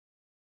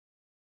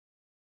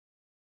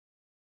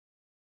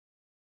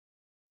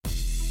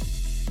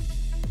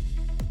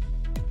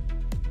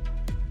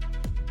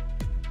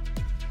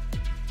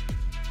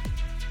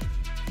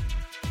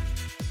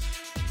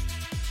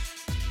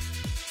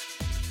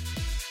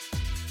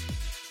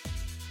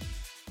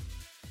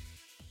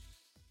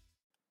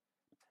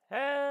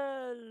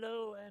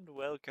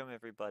welcome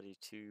everybody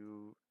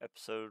to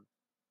episode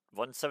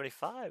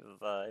 175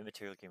 of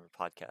Immaterial Gamer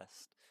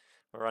Podcast.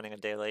 We're running a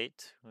day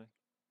late. We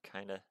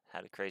kind of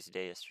had a crazy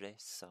day yesterday,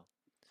 so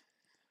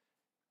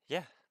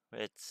yeah,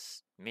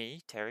 it's me,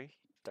 Terry,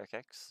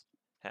 DarkX,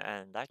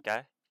 and that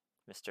guy,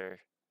 Mr.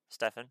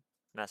 Stefan,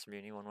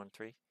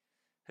 Masamuni113,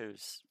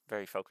 who's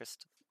very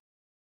focused.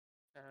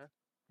 I'm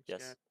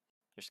Yes, scared.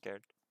 you're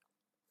scared.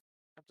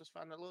 I've just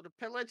found a load of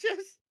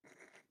pillages.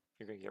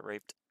 You're gonna get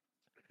raped.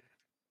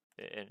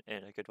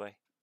 In a good way.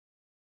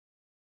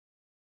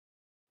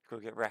 Go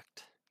get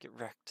wrecked. Get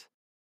wrecked.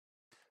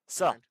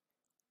 So. Fine.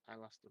 I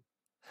lost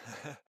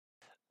them.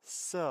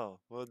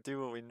 So, we'll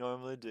do what we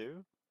normally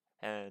do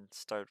and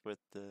start with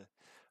the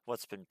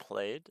what's been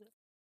played.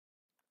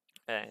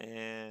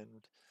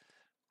 And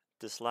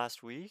this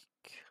last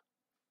week,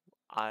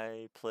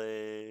 I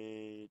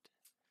played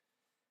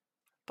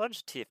a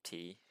bunch of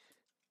TFT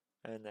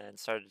and then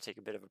started to take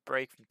a bit of a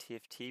break from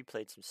TFT,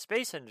 played some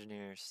Space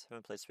Engineers.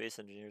 Haven't played Space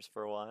Engineers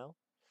for a while.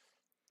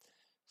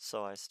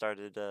 So I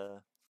started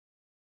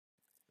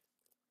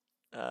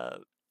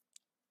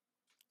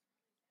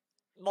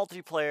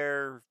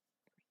multiplayer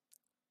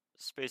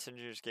Space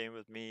Engineers game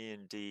with me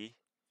and D.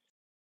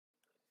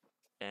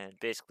 And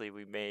basically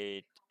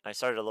I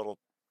started a little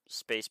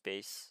space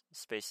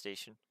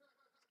station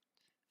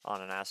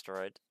on an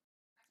asteroid.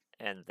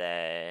 And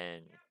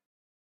then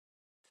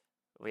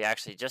we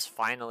actually just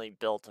finally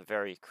built a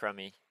very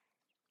crummy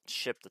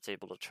ship that's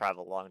able to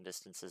travel long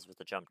distances with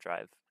a jump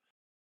drive.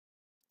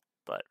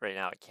 But right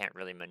now it can't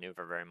really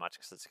maneuver very much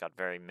because it's got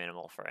very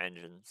minimal for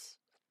engines.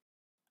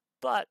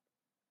 But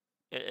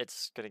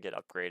it's going to get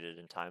upgraded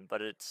in time.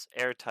 But it's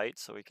airtight,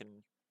 so we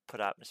can put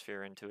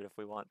atmosphere into it if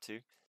we want to.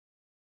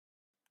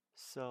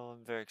 So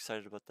I'm very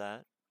excited about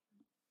that.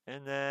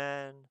 And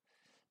then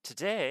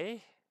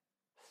today,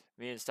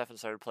 me and Stefan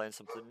started playing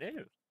something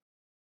new.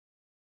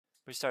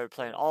 We started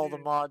playing all the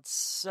mods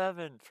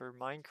 7 for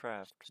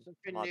Minecraft.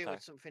 Something mod new pack.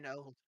 and something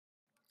old.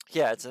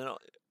 Yeah,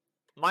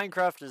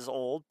 Minecraft is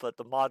old, but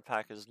the mod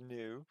pack is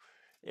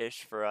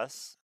new-ish for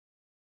us.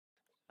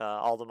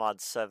 All the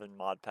mods 7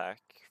 mod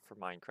pack for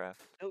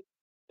Minecraft. Oh,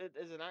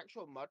 there's an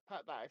actual mod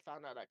pack that I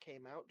found out that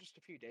came out just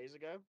a few days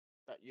ago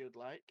that you'd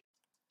like.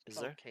 Is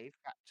called there? Cave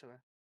Factory.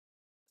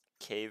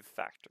 Cave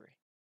Factory.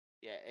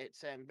 Yeah,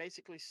 it's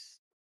basically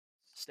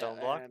Stone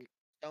block?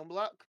 stone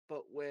block,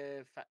 but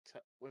with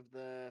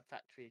the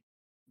factory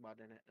mod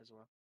in it as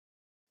well.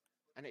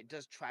 And it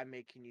does try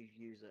making you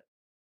use it.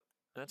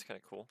 That's kind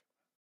of cool.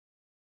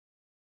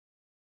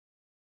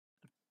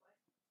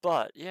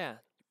 But, yeah.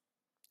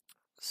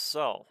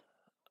 So,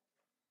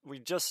 we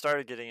just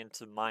started getting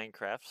into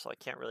Minecraft, so I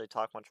can't really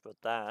talk much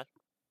about that.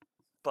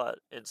 But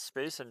in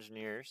Space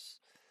Engineers,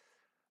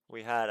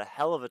 we had a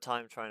hell of a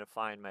time trying to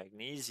find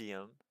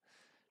magnesium,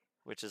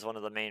 which is one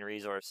of the main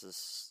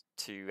resources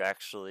to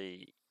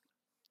actually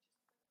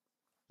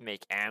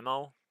make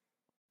ammo.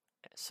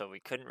 So we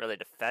couldn't really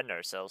defend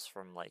ourselves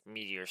from like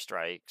meteor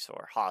strikes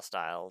or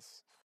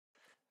hostiles.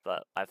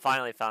 But I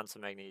finally found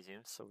some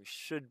magnesium, so we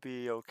should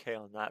be okay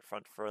on that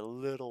front for a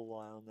little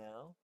while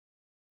now.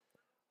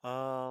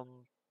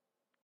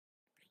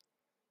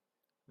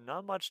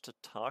 Not much to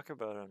talk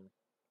about on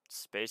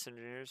Space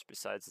Engineers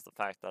besides the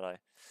fact that I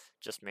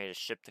just made a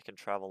ship that can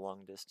travel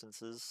long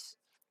distances.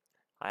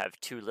 I have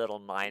 2 little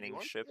mining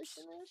ships.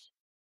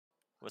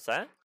 What's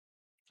that?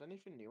 Is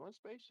anything new on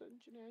Space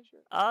Engineers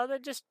yet? They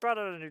just brought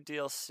out a new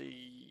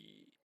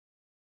DLC,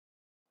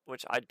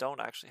 which I don't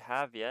actually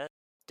have yet.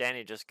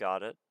 Danny just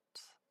got it.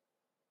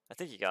 I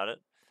think he got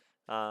it.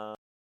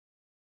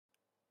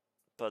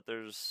 But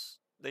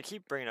they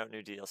keep bringing out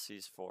new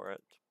DLCs for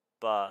it.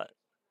 But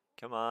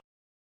come on,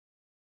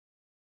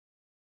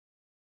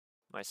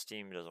 my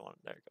Steam doesn't want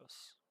it. There it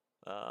goes.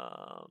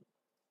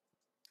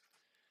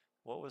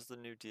 What was the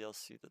new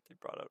DLC that they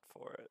brought out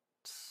for it?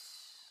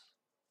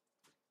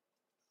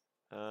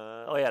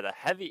 Oh yeah, the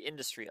heavy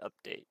industry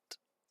update.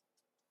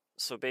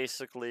 So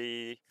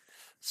basically,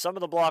 some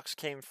of the blocks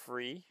came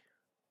free,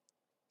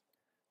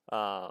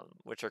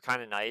 which are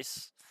kind of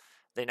nice.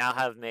 They now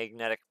have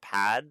magnetic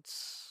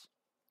pads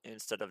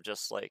instead of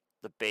just like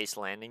the base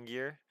landing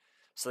gear.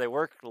 So they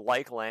work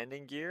like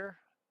landing gear,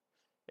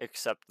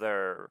 except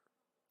they're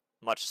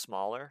much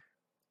smaller.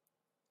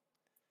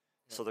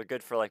 Yeah. So they're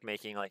good for like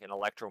making like an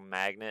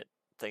electromagnet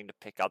thing to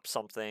pick up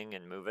something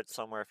and move it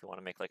somewhere if you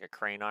want to make like a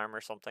crane arm or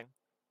something.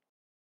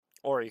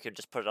 Or you could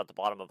just put it at the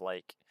bottom of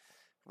like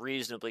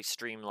reasonably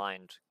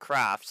streamlined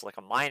crafts like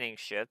a mining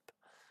ship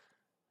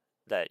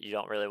that you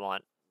don't really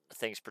want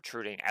things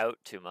protruding out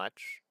too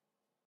much.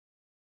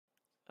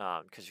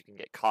 Because you can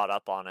get caught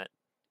up on it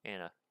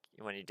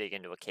when you dig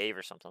into a cave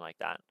or something like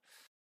that.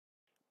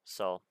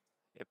 So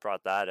it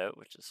brought that out,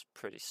 which is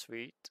pretty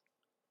sweet.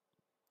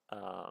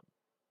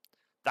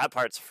 That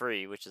part's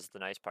free, which is the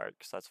nice part,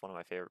 because that's one of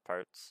my favorite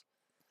parts.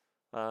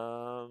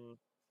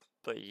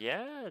 But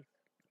yeah,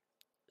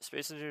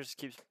 Space Engineers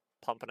keeps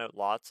pumping out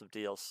lots of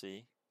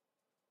DLC.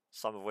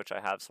 Some of which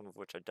I have, some of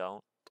which I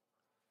don't.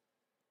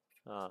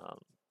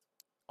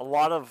 A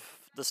lot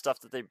of the stuff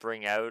that they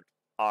bring out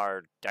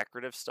are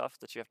decorative stuff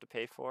that you have to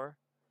pay for.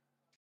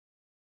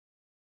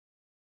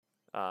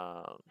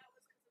 Um,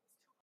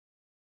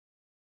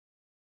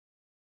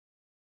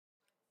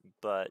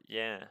 but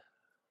yeah,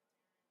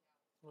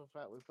 In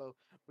fact,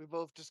 we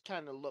both just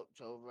kind of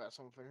looked over at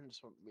something and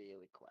just went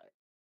really quiet.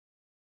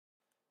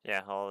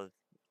 yeah, all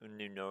the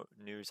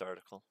news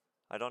article.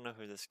 I don't know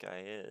who this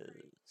guy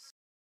is.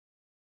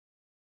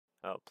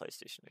 Oh,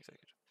 PlayStation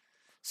executive.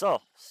 So,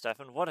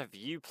 Stefan, what have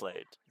you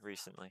played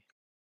recently?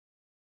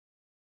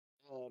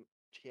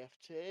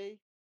 TFT,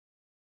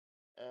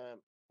 um,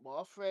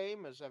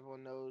 Warframe, as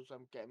everyone knows,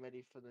 I'm getting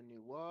ready for the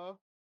new war.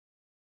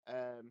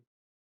 Um,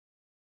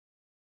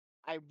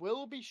 I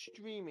will be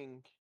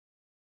streaming.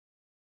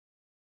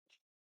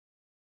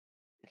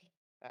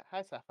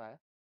 Hi, Sapphire.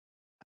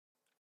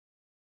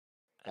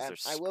 As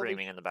they're I will be.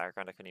 screaming in the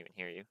background, I couldn't even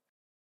hear you.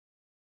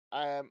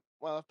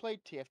 Well, I've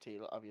played TFT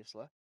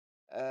obviously.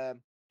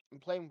 Um, I'm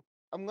playing.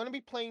 I'm gonna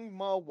be playing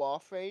more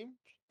Warframe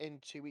in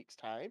 2 weeks'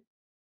 time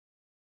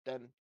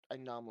than I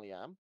normally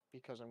am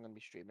because I'm gonna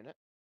be streaming it.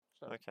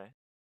 So Okay.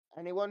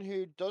 anyone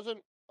who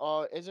doesn't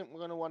or isn't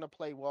gonna want to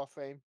play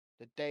Warframe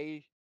the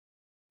day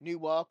New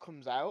War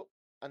comes out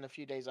and a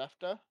few days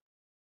after,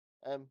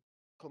 um,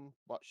 come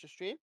watch the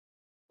stream.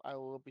 I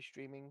will be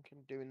streaming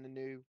and doing the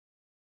new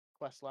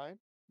quest line,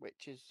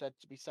 which is said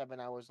to be 7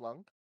 hours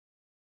long.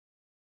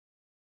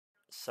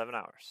 7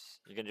 hours.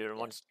 You can do it in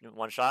Yes,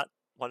 one shot.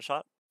 One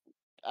shot.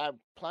 I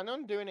plan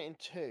on doing it in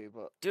two,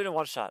 but Do it in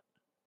one shot.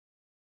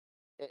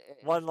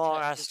 if One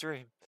long ass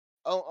stream.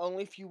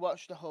 only if you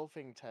watch the whole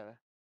thing, Terry.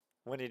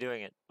 When are you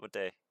doing it? What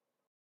day?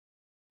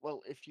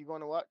 Well, if you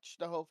want to watch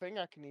the whole thing,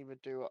 I can either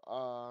do it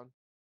on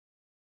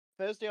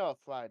Thursday or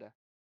Friday.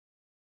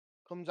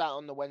 Comes out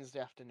on the Wednesday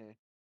afternoon.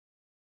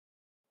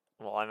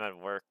 Well, I'm at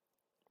work.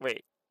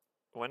 Wait,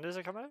 when does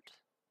it come out?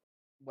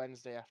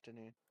 Wednesday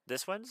afternoon.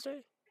 This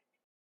Wednesday?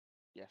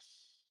 Yes.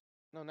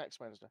 No, next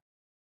Wednesday.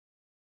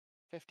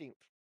 15th.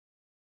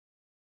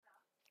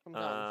 Comes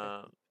out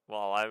on the 15th.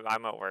 Well,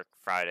 I'm at work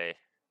Friday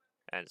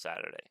and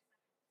Saturday,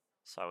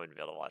 so I wouldn't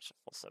be able to watch a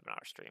full 7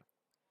 hour stream.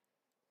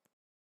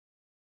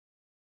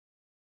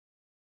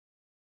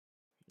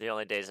 The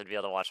only days I'd be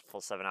able to watch a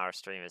full 7 hour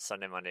stream is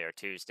Sunday, Monday, or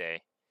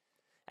Tuesday,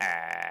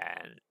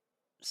 and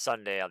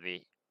Sunday I'll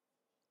be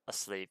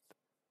asleep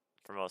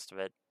for most of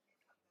it.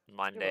 You're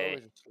always Monday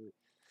asleep.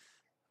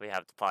 we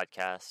have the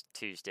podcast.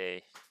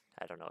 Tuesday,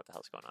 I don't know what the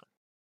hell's going on.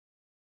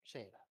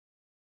 Say that.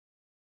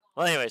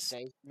 Well, anyways,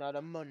 Today's not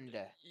a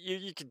Monday.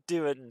 you could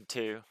do it in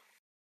two.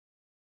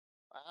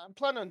 I'm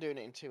planning on doing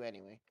it in two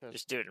anyway, because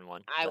Just do it in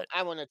one. I But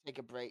I want to take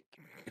a break.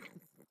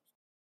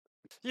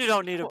 you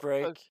don't need a 'Cause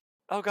break.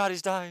 Oh God,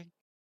 he's dying.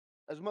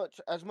 as much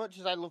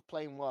as I love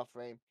playing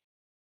Warframe,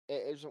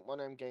 it isn't one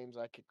of them games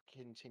I could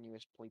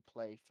continuously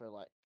play for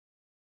like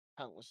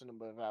countless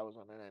number of hours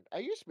on end. I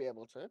used to be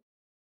able to.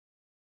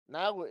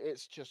 Now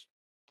it's just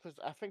because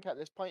I think at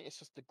this point it's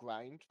just the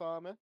grind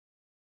for me.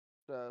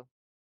 So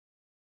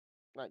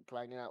like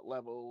grinding out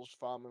levels,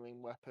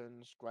 farming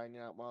weapons,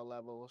 grinding out more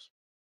levels.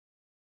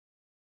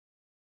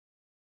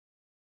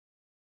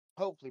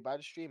 Hopefully by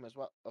the stream as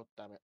well. Oh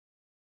damn it!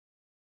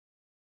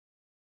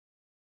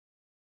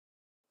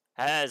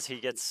 As he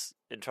gets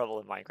in trouble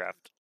in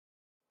Minecraft.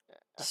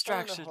 I fell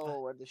in a Distraction.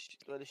 hole where the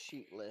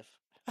sheep live.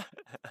 I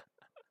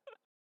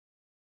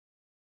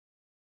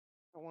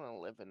want to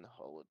live in the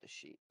hole with the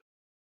sheep.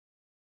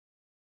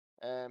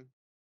 Um,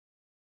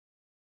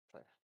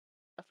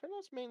 I think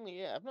that's mainly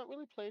it. I've not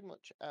really played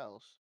much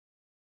else.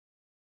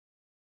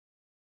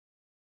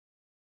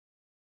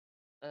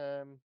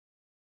 Um,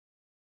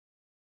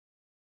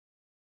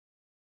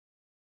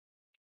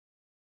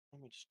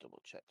 Let me just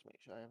double check to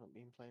make sure I haven't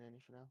been playing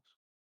anything else.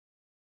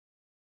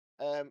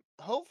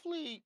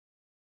 Hopefully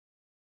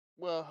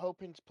we're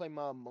hoping to play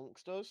more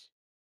amongst us.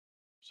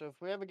 So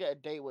if we ever get a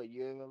day where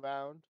you're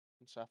around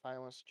and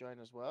Sapphire wants to join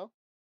as well,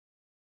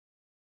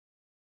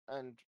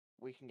 and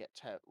we can get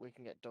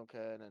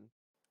Duncan and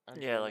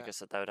Andrew Yeah, and like I that.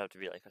 said, that would have to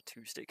be like a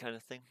Tuesday kind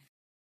of thing.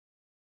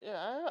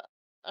 Yeah,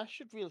 I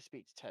should really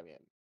speak to Terry,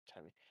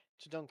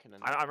 to Duncan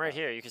and that I'm right about it.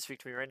 here. You can speak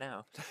to me right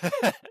now.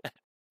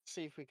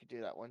 See if we could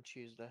do that one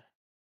Tuesday.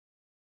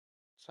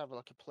 Let's have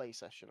like a play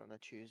session on a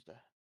Tuesday.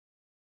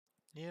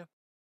 Yeah.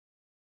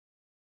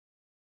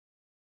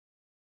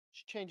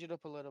 Just change it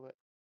up a little bit.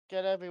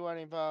 Get everyone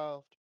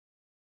involved.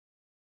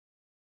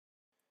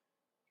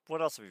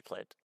 What else have you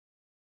played?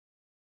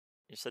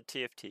 You said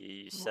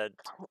TFT. You said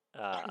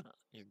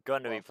you're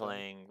going to be Warframe.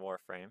 playing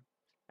Warframe,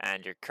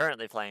 and you're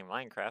currently playing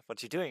Minecraft.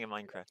 What you doing in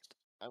Minecraft?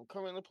 I'm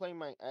currently playing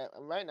my.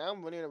 Right now,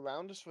 I'm running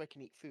around just so I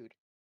can eat food.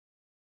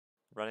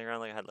 Running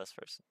around like a headless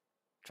person,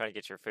 trying to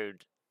get your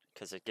food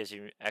because it gives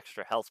you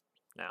extra health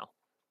now.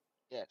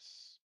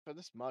 Yes, for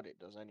this mod it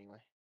does anyway.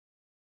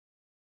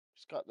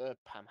 It's got the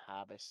Pam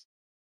Harvest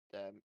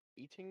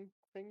eating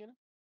thing in it.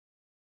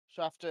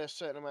 So after a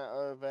certain amount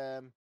of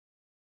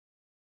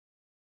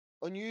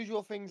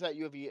unusual things that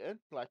you have eaten,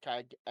 like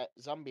I ate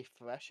zombie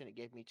fresh and it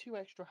gave me 2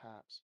 extra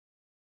hearts.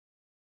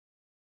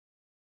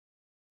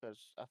 Because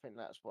I think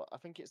that's what I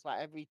think it's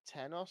like every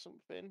 10 or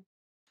something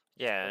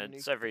Yeah, of a new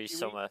it's food every you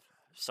eat.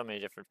 so many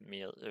different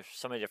meals. There's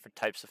so many different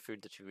types of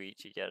food that you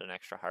eat. You get an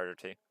extra heart or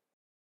two.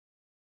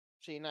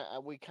 See,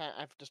 now we can't.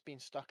 I've just been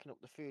stocking up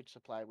the food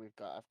supply we've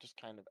got. I've just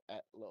kind of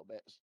ate little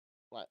bits.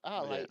 Like,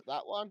 oh, Yeah. like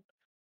that one.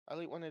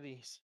 I'll eat one of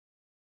these.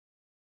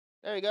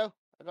 There we go.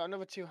 I got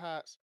another 2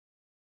 hearts.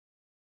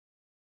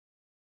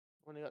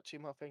 Only got 2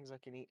 more things I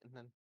can eat, and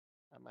then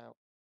I'm out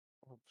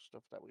of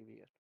stuff that we've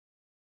eaten.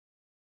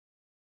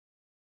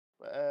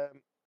 But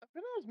I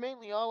think that's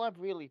mainly all I've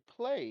really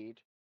played.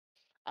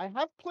 I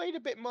have played a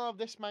bit more of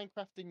this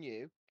Minecraft than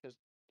you, because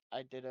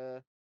I did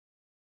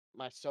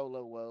my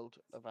solo world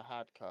of a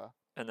hardcore.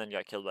 And then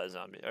got killed by a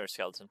zombie or a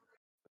skeleton.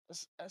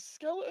 A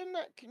skeleton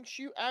that can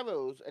shoot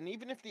arrows, and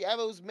even if the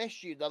arrows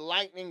miss you, the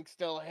lightning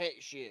still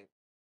hits you.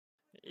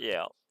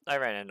 Yeah, I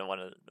ran into one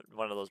of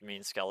those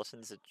mean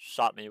skeletons. It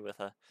shot me with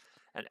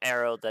an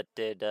arrow that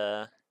did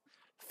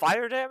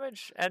fire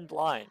damage and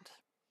blind.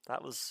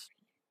 That was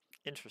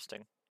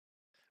interesting.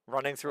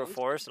 Running through Well, a at least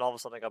forest and all of a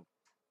sudden I got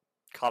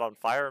caught on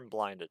fire and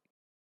blinded.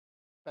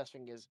 best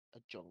thing is a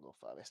jungle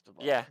forest of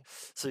all. Yeah,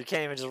 so you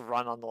can't even just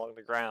run along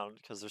the ground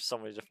because there's so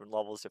many different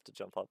levels you have to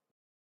jump up.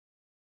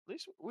 At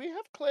least we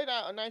have cleared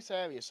out a nice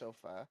area so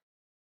far.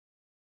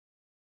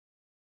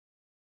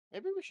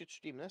 Maybe we should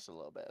stream this a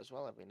little bit as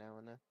well every now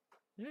and then.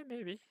 Yeah,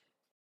 maybe.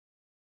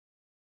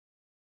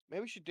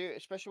 Maybe we should do it,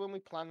 especially when we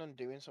plan on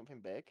doing something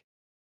big.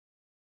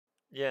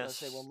 Let's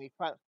say Yes.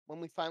 when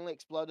we finally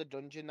explore the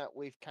dungeon that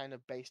we've kind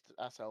of based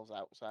ourselves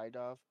outside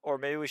of. Or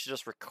maybe we should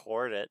just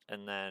record it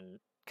and then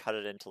cut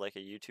it into like a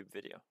YouTube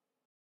video.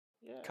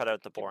 Yeah, Cut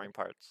out the could give it boring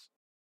parts.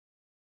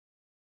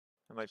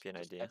 That might be an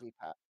just idea. every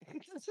part.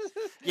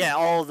 Yeah,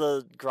 all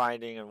the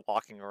grinding and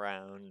walking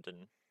around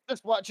and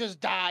Just watch us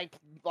die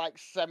like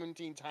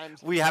 17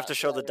 times. we have to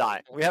show the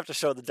dying. We have to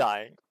show the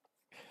dying.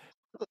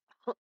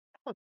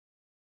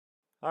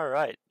 All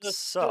right.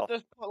 So,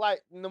 Just put like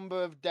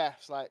number of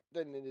deaths, like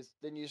then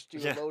you just do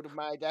a yeah. load of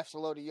my deaths, a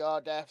load of your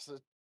deaths.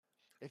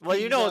 If Well,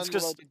 D's on, a load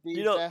of you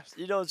D's know deaths.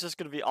 it's just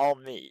going to be all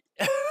me.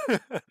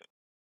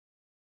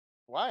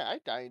 Why I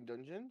die in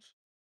dungeons?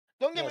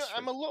 Don't get me That's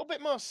wrong, true. I'm a little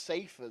bit more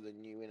safer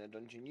than you in a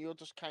dungeon. You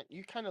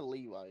kind of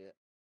leeway it.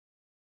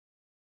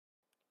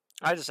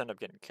 I just end up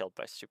getting killed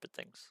by stupid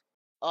things.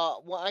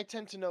 What I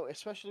tend to know,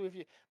 especially with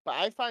you, but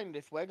I find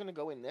if we're gonna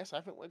go in this,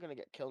 I think we're gonna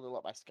get killed a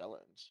lot by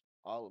skeletons,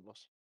 all of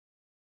us.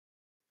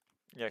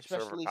 Yeah, 'cause they're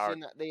Especially overpowered. seeing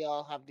that they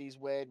all have these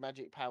weird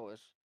magic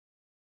powers.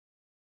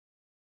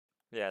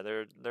 Yeah,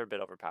 they're a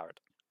bit overpowered.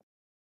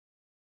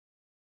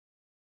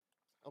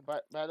 Oh,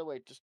 by the way,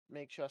 just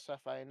make sure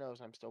Sapphire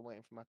knows I'm still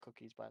waiting for my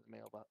cookies by the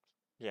mailbox.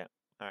 Yeah.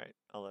 All right,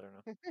 I'll let her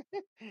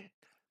know.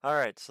 All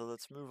right, so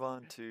let's move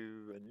on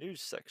to a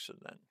news section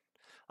then.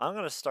 I'm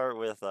gonna start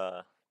with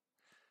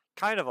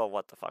kind of a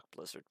what the fuck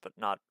Blizzard, but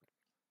not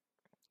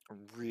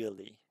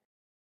really.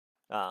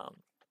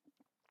 Um,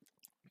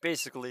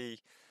 basically,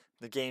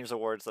 the games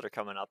awards that are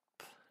coming up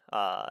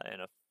in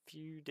a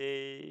few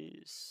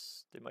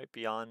days. They might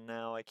be on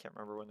now. I can't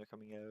remember when they're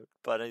coming out,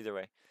 but either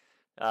way,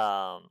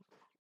 um,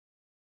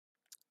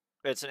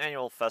 it's an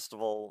annual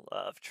festival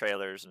of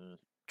trailers and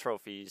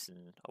trophies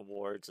and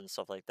awards and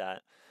stuff like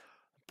that.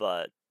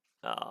 But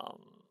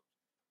um,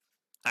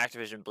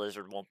 Activision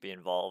Blizzard won't be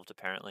involved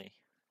apparently.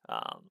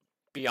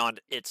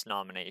 Beyond its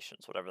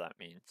nominations, whatever that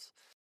means.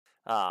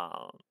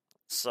 Um,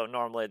 so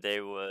normally they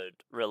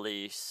would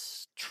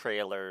release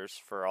trailers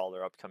for all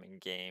their upcoming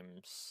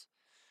games,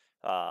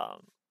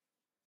 um,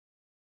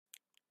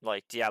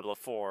 like Diablo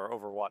 4,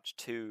 Overwatch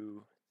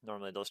 2.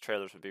 Normally those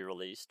trailers would be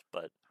released,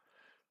 but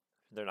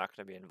they're not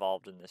going to be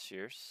involved in this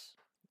year's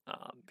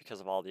because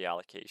of all the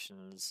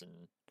allocations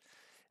and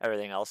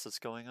everything else that's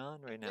going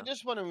on right They now.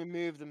 just want to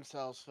remove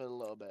themselves for a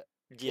little bit.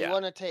 They Yeah,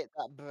 want to take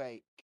that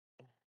break.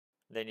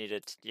 they need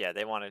it. Yeah,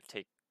 they want to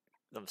take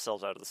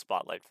themselves out of the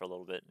spotlight for a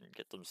little bit and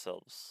get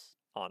themselves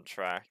on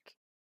track,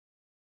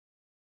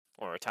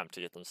 or attempt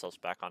to get themselves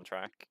back on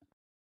track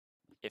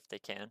if they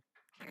can.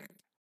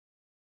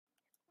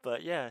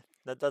 But yeah,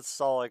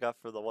 that's all I got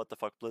for the what the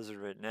fuck Blizzard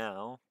right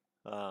now.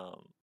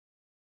 Um,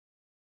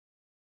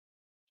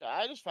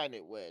 I just find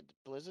it weird.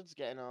 Blizzard's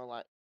getting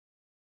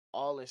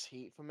all this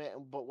heat from it,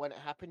 but when it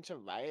happened to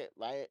Riot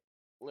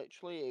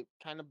literally it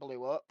kind of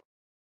blew up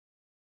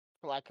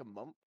for like a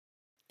month,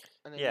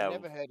 and then you yeah,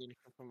 never heard anything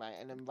from Riot,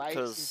 and then Riot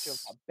seems to have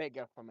because got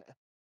bigger from it.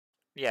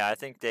 yeah, I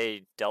think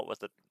they dealt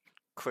with it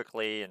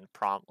quickly and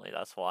promptly.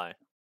 That's why.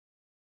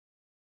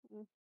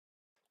 Mm.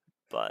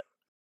 But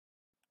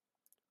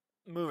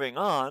moving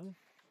on,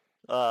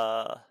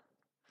 uh,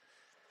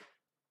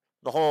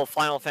 the whole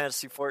Final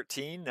Fantasy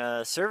 14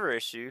 server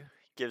issue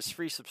gives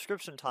free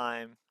subscription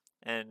time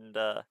and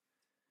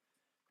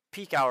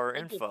peak hour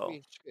I did info.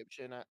 free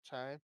subscription at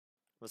time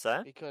Was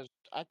that? because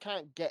I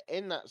can't get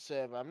in that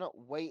server. I'm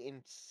not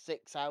waiting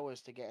 6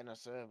 hours to get in a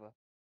server.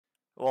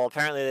 Well,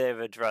 apparently they've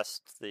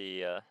addressed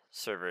the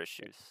server They-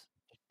 issues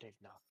They've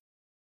not.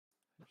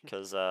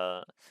 because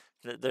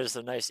there's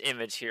a nice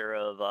image here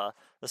of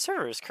the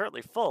server is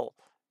currently full.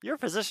 Your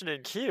position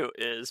in queue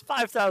is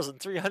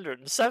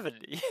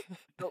 5,370.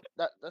 Nope,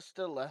 that's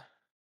still there.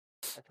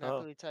 I can Oh,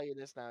 happily tell you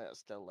this now. That's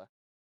still there.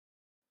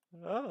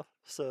 Oh,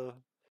 so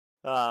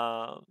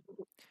um,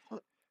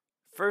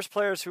 first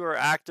players who are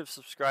active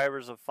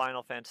subscribers of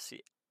Final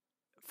Fantasy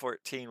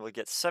 14 will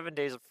get 7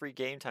 days of free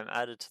game time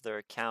added to their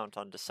account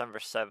on December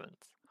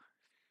 7th.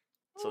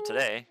 So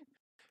today,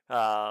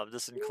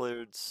 this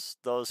includes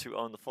those who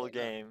own the full Yeah.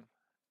 game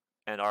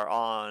and are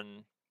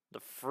on the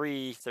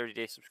free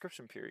 30-day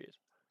subscription period.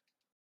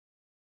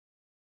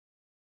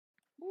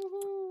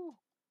 Woohoo!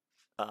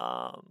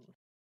 Um,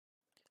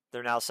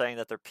 they're now saying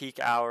that their peak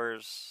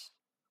hours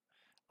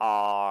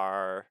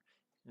are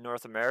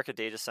North America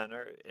data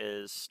center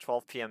is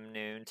 12 p.m.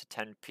 noon to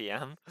 10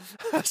 p.m.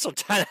 So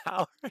 10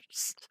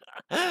 hours,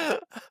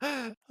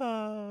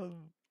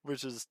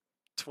 which is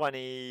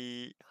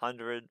 2000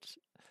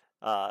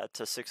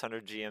 to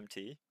 600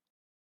 GMT.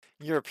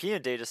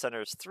 European data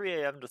center is 3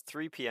 a.m. to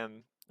 3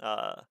 p.m.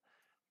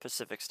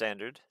 Pacific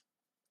Standard,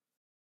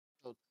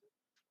 So,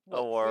 what,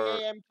 or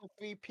 3 a.m. to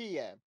 3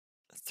 p.m.?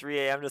 3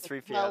 a.m. to So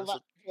 3 p.m. 12, So,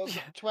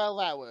 so 12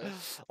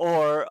 hours.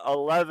 or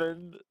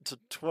 11 to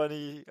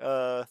 20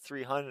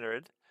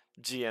 300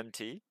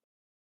 GMT.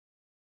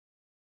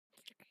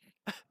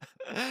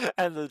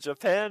 And the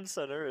Japan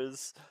Center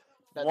is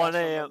That's not 1 my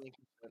a.m. main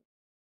concern.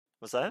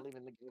 What's I'm that?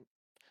 leaving the game.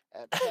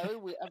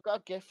 Perry, I've got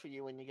a gift for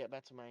you when you get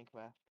back to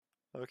Minecraft.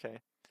 Okay.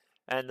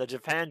 And the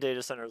Japan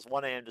Data Center is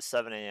 1 a.m. to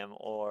 7 a.m.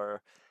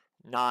 or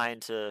 9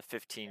 to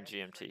 15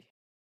 GMT.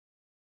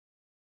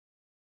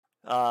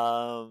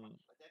 Um,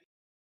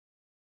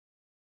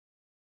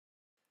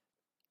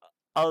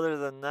 Other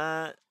than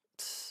that,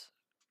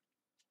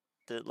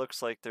 it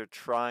looks like they're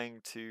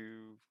trying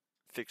to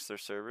fix their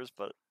servers,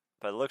 but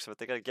by the looks of it,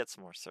 they got to get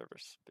some more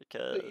servers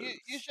So you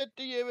because said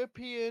the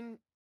European.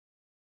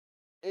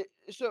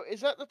 So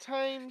is that the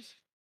times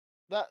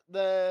that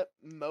they're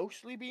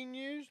mostly being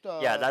used,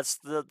 yeah, or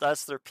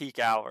that's their peak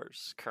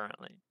hours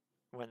currently.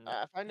 When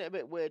I find it a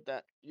bit weird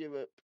that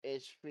Europe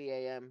is 3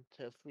 a.m.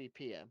 to 3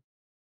 p.m.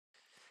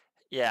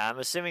 Yeah, I'm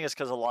assuming it's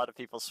because a lot of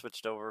people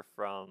switched over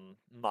from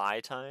my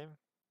time.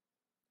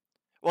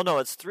 Well, no,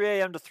 it's 3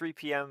 a.m. to 3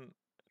 p.m.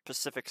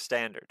 Pacific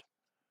Standard.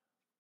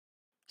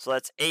 So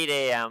that's 8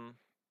 a.m.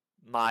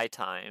 my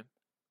time.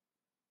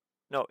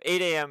 No,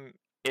 8 a.m.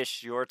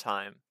 ish your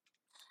time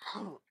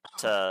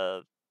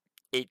to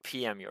 8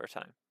 p.m. your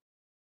time.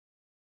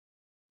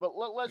 But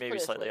let's put Maybe it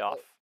this slightly way: off.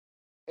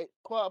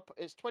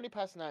 it's 20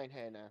 past 9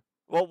 here now.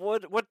 Well,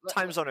 what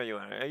time Let, zone are you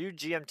in? Are you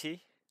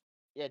GMT?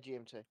 yeah,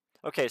 GMT.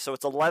 Okay, so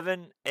it's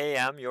 11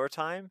 a.m. your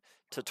time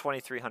to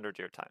 2300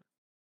 your time.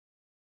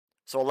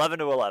 So 11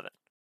 to 11.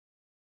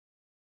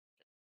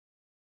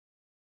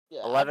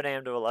 Yeah, 11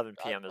 a.m. to 11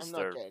 p.m. I'm is not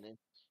their getting it.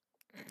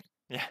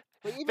 yeah.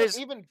 But even Bas-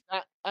 even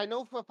that, I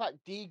know for a fact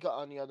D got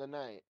on the other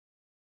night,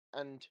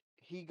 and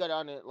he got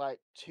on at like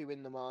 2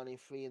 in the morning,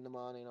 3 in the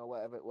morning, or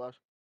whatever it was,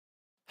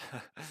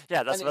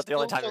 yeah, that's and about the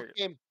only time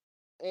you're.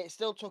 it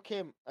still took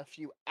him a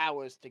few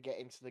hours to get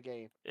into the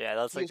game. Yeah,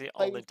 that's He like was the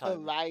only playing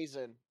time.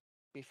 Horizon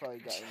before he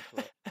got into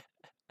it.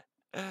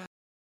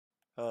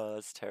 Oh,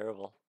 that's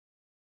terrible.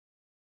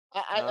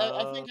 I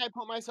Uh, think I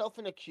put myself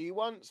in a queue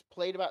once,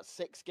 played about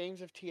 6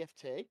 games of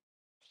TFT,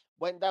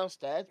 went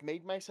downstairs,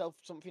 made myself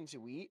something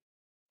to eat,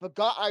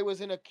 forgot I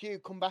was in a queue,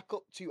 come back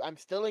up to I'm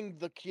still in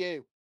the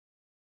queue.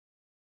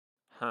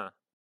 huh.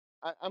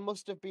 I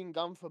must have been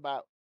gone for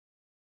about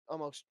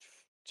almost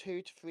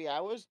 2 to 3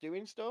 hours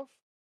doing stuff,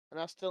 and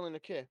I'm still in a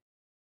queue.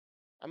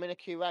 I'm in a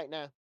queue right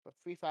now for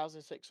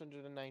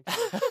 3,619.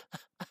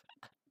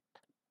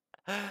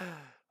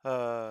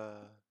 uh,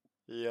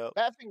 yep.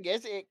 That thing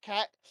is, it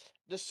can't.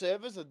 The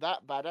servers are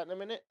that bad at the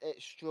minute.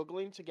 It's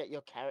struggling to get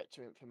your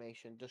character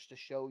information just to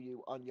show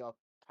you on your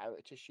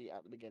character sheet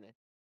at the beginning.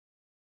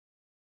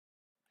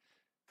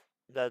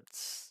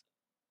 That's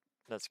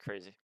that's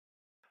crazy.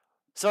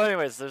 So,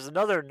 anyways, there's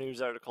another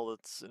news article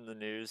that's in the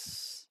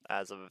news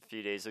as of a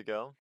few days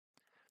ago.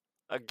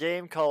 A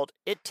game called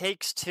It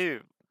Takes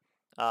Two.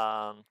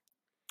 Um,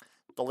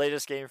 the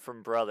latest game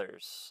from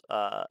Brothers.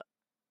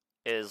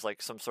 Is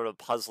like some sort of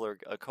puzzler,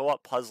 a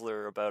co-op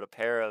puzzler about a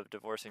pair of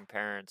divorcing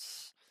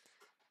parents.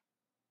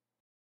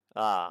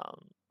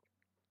 Um,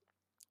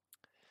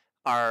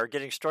 are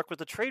getting struck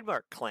with a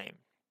trademark claim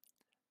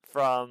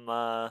from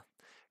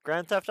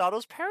Grand Theft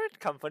Auto's parent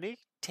company,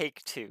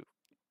 Take Two,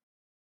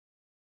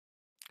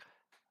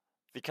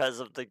 because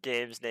of the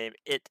game's name.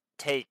 It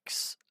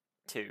Takes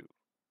Two.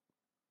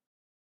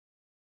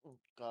 Oh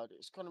God,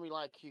 it's gonna be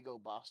like Hugo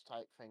Boss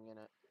type thing in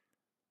it.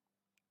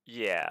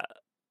 Yeah.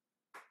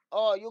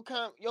 Oh, you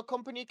can't. Your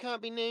company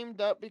can't be named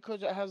that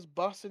because it has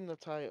boss in the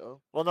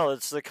title. Well, no,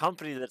 it's the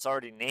company that's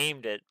already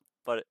named it,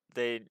 but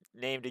they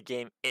named a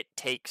game It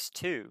Takes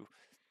Two.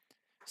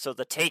 So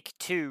the Take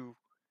Two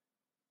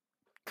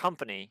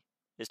company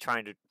is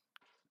trying to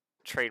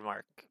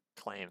trademark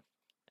claim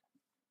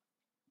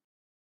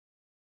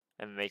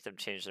and make them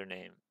change their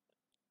name.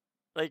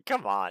 Like,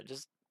 come on,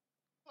 just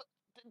But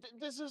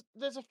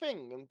there's a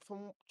thing, and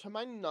from to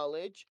my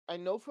knowledge, I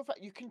know for a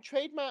fact you can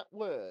trademark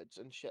words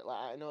and shit like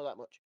that. I know that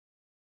much.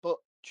 But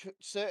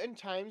certain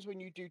times when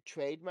you do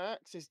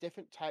trademarks, there's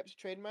different types of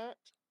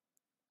trademarks.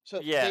 So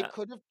they Yeah,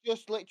 could have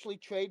just literally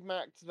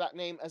trademarked that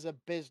name as a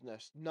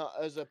business, not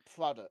as a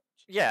product.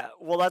 yeah.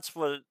 Well, that's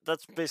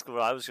basically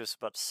what I was just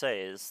about to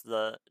say. Is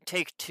the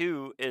Take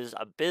Two is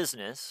a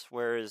business,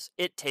 whereas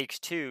It Takes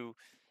Two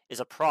is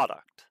a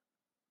product.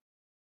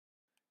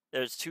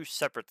 There's two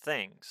separate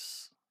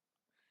things,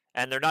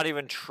 and they're not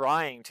even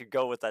trying to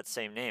go with that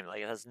same name.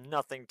 Like it has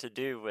nothing to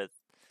do with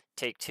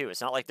Take Two.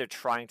 It's not like they're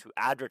trying to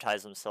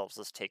advertise themselves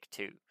as Take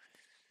Two.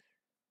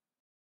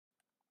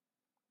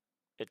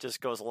 It just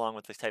goes along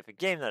with the type of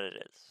game that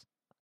it is.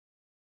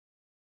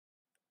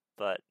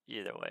 But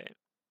either way,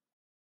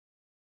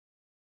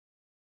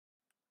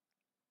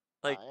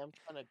 like I am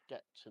trying to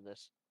get to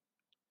this.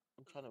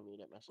 I'm trying to read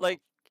it myself.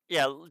 like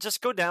yeah,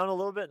 just go down a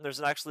little bit, and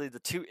there's actually the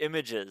two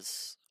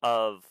images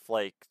of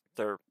like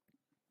their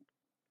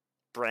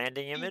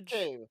branding image.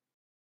 T2,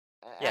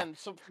 Yeah, and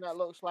something that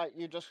looks like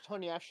you just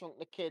Honey I Shrunk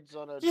the Kids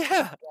on a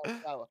yeah,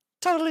 bright flower.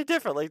 totally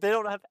different. Like they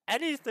don't have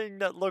anything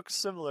that looks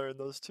similar in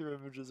those two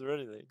images or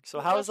anything. So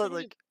But how is that's that what it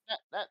is. like?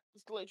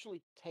 That's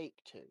literally Take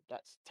Two.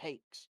 That's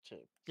Takes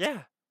Two.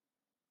 Yeah,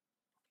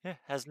 yeah,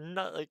 has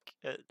not like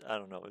I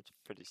don't know. It's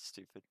pretty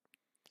stupid.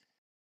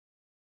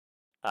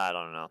 I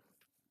don't know.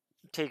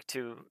 Take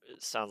Two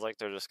it sounds like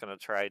they're just gonna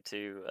try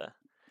to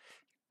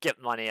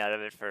get money out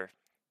of it for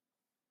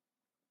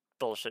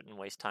bullshit and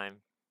waste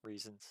time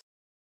reasons.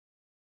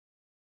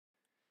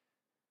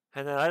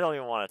 And then I don't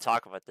even want to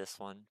talk about this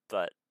one,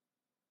 but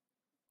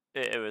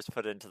it was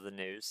put into the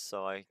news,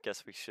 so I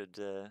guess we should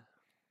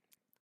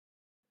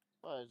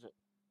What is it?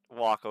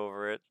 walk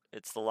over it.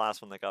 It's the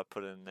last one that got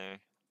put in there.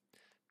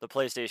 The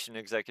PlayStation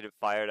executive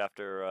fired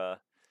after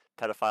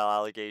pedophile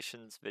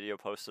allegations. Video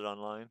posted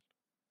online.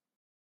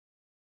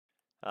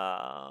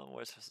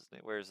 Where's his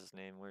name? Where's his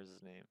name? Where's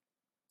his name?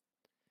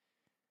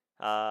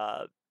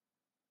 Uh,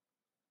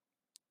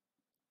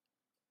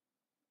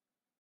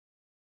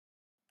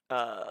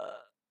 uh,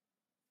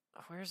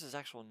 where's his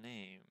actual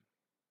name?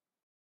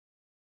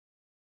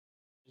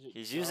 Is it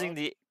He's using George?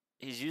 the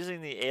he's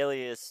using the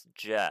alias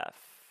Jeff,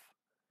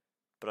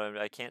 but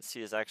I can't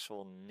see his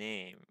actual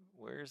name.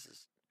 Where's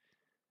his?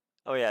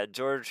 Oh yeah,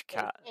 George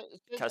I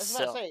was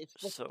about to Cassell. say it's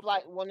just So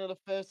like one of the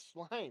first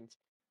lines.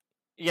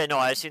 yeah, no,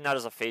 I seen that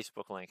as a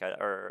Facebook link.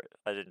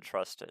 I didn't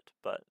trust it,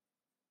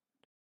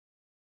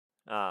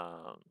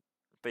 um,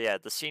 but yeah,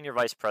 the senior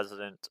vice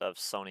president of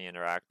Sony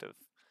Interactive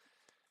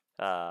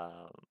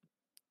um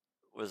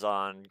was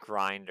on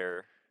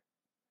Grinder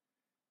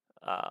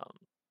um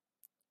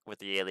with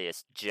the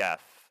alias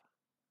Jeff.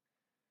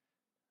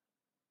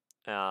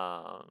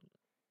 Um,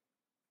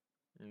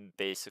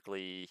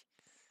 basically,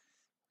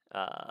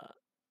 uh,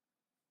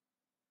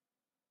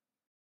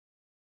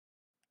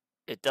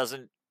 it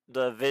doesn't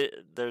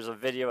there's a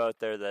video out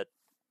there that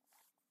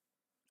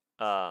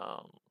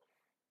um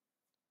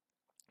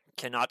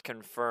cannot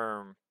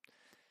confirm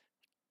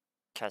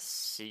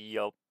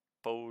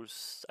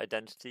Cassiopo's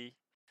identity,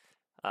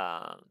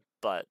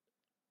 but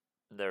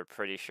they're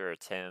pretty sure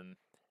it's him,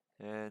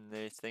 and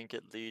they think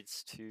it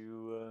leads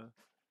to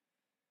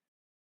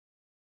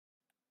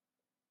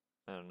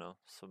I don't know,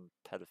 some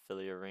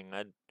pedophilia ring.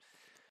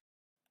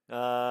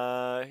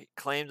 I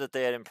claimed that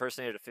they had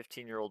impersonated a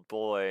 15-year-old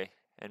boy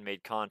and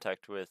made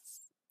contact with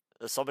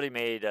somebody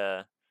made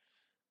or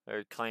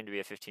claimed to be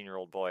a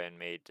 15-year-old boy and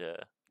made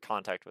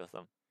contact with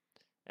them,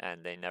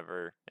 and he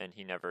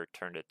never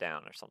turned it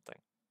down or something.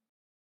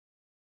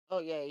 Oh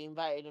yeah, he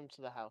invited him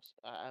to the house.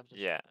 I've just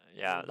Yeah,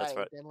 he yeah,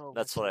 invited them over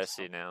that's to what I his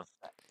see house. now.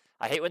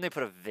 I hate when they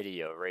put a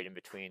video right in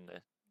between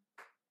the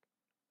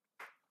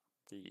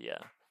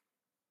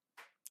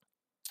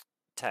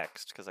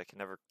text because I can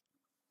never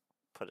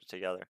put it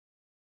together.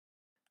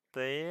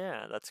 But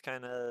yeah, that's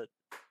kind of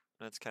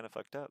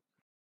fucked up.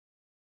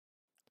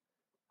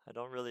 I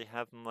don't really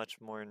have much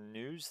more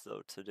news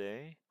though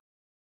today.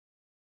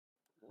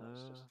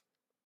 Let's just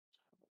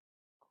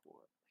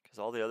cool. Because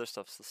all the other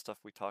stuff's the stuff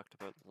we talked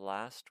about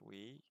last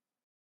week.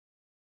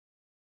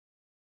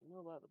 We know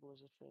about the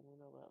Blizzard thing. We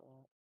know about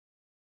that.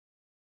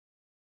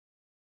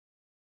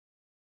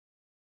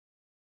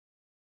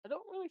 I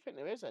don't really think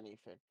there is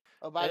anything.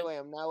 Oh, by the And way,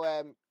 I'm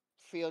now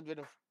 300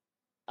 and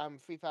I'm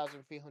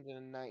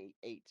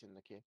 3,398 in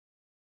the queue.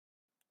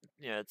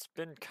 yeah, it's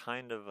been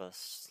kind of a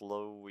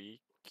slow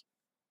week,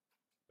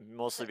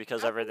 mostly I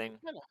because think it everything.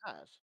 kind of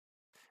has.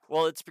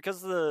 Well, it's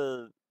because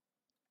the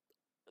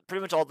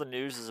pretty much all the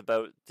news is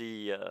about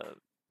the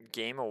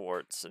game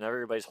awards, and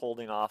everybody's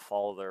holding off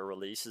all their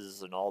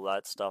releases and all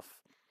that stuff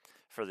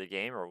for the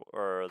game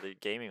or the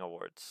gaming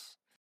awards.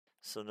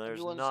 So there's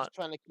Everyone's not. just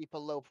trying to keep a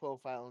low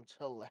profile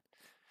until then.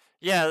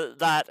 Yeah,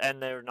 that,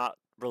 and they're not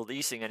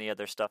releasing any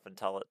other stuff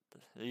until it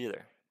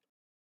either.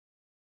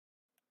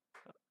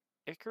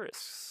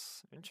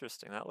 Icarus,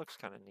 interesting. That looks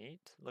kind of neat.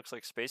 Looks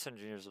like space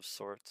engineers of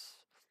sorts.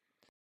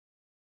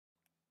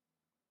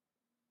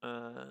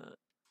 Uh,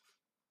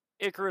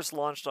 Icarus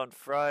launched on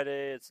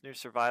Friday. It's a new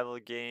survival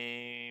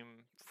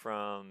game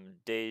from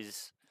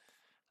Days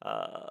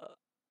uh,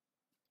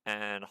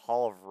 and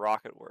Hall of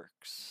Rocket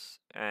Works,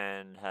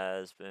 and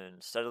has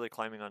been steadily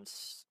climbing on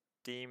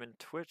Steam and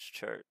Twitch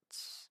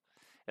charts.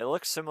 It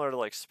looks similar to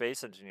like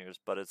Space Engineers,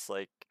 but it's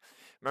like,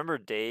 remember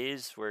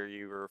days where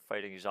you were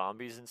fighting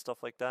zombies and stuff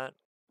like that,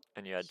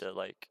 and you had to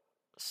like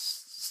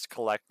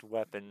collect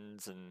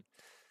weapons and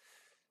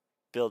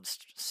build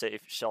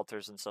safe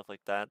shelters and stuff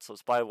like that. So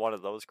it's by one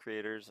of those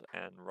creators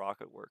and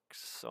Rocketworks.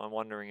 So I'm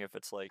wondering if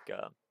it's like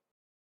a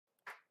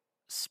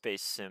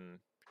space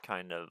sim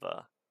kind of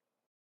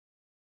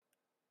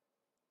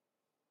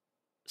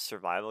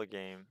survival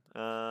game.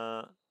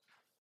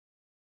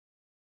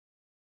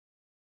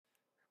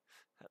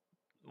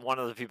 One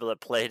of the people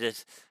that played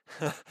it,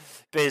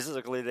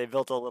 basically they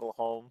built a little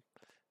home,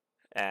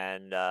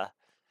 and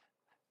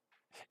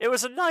it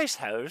was a nice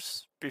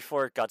house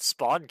before it got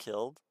spawn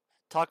killed.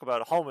 Talk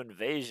about home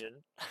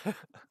invasion.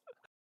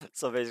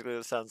 So basically,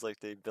 it sounds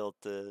like they built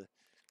a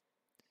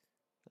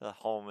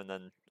home and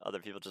then other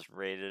people just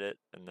raided it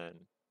and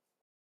then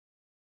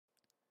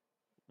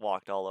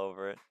walked all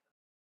over it.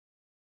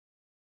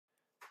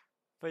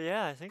 But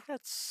yeah, I think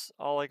that's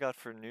all I got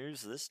for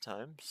news this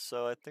time.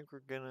 So I think we're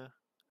gonna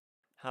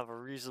have a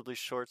reasonably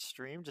short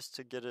stream just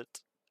to get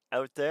it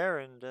out there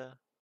and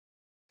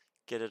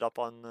get it up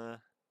on the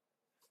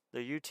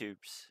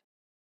YouTubes.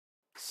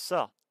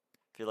 So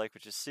if you like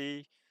what you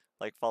see,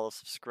 like, follow,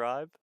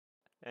 subscribe,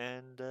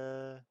 and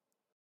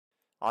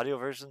audio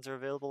versions are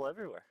available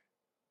everywhere.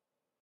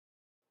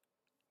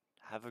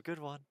 Have a good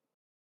one.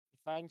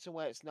 Find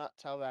somewhere it's not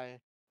Terraria.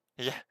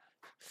 Yeah.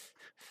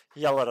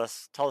 Yell at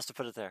us. Tell us to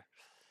put it there.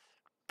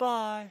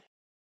 Bye.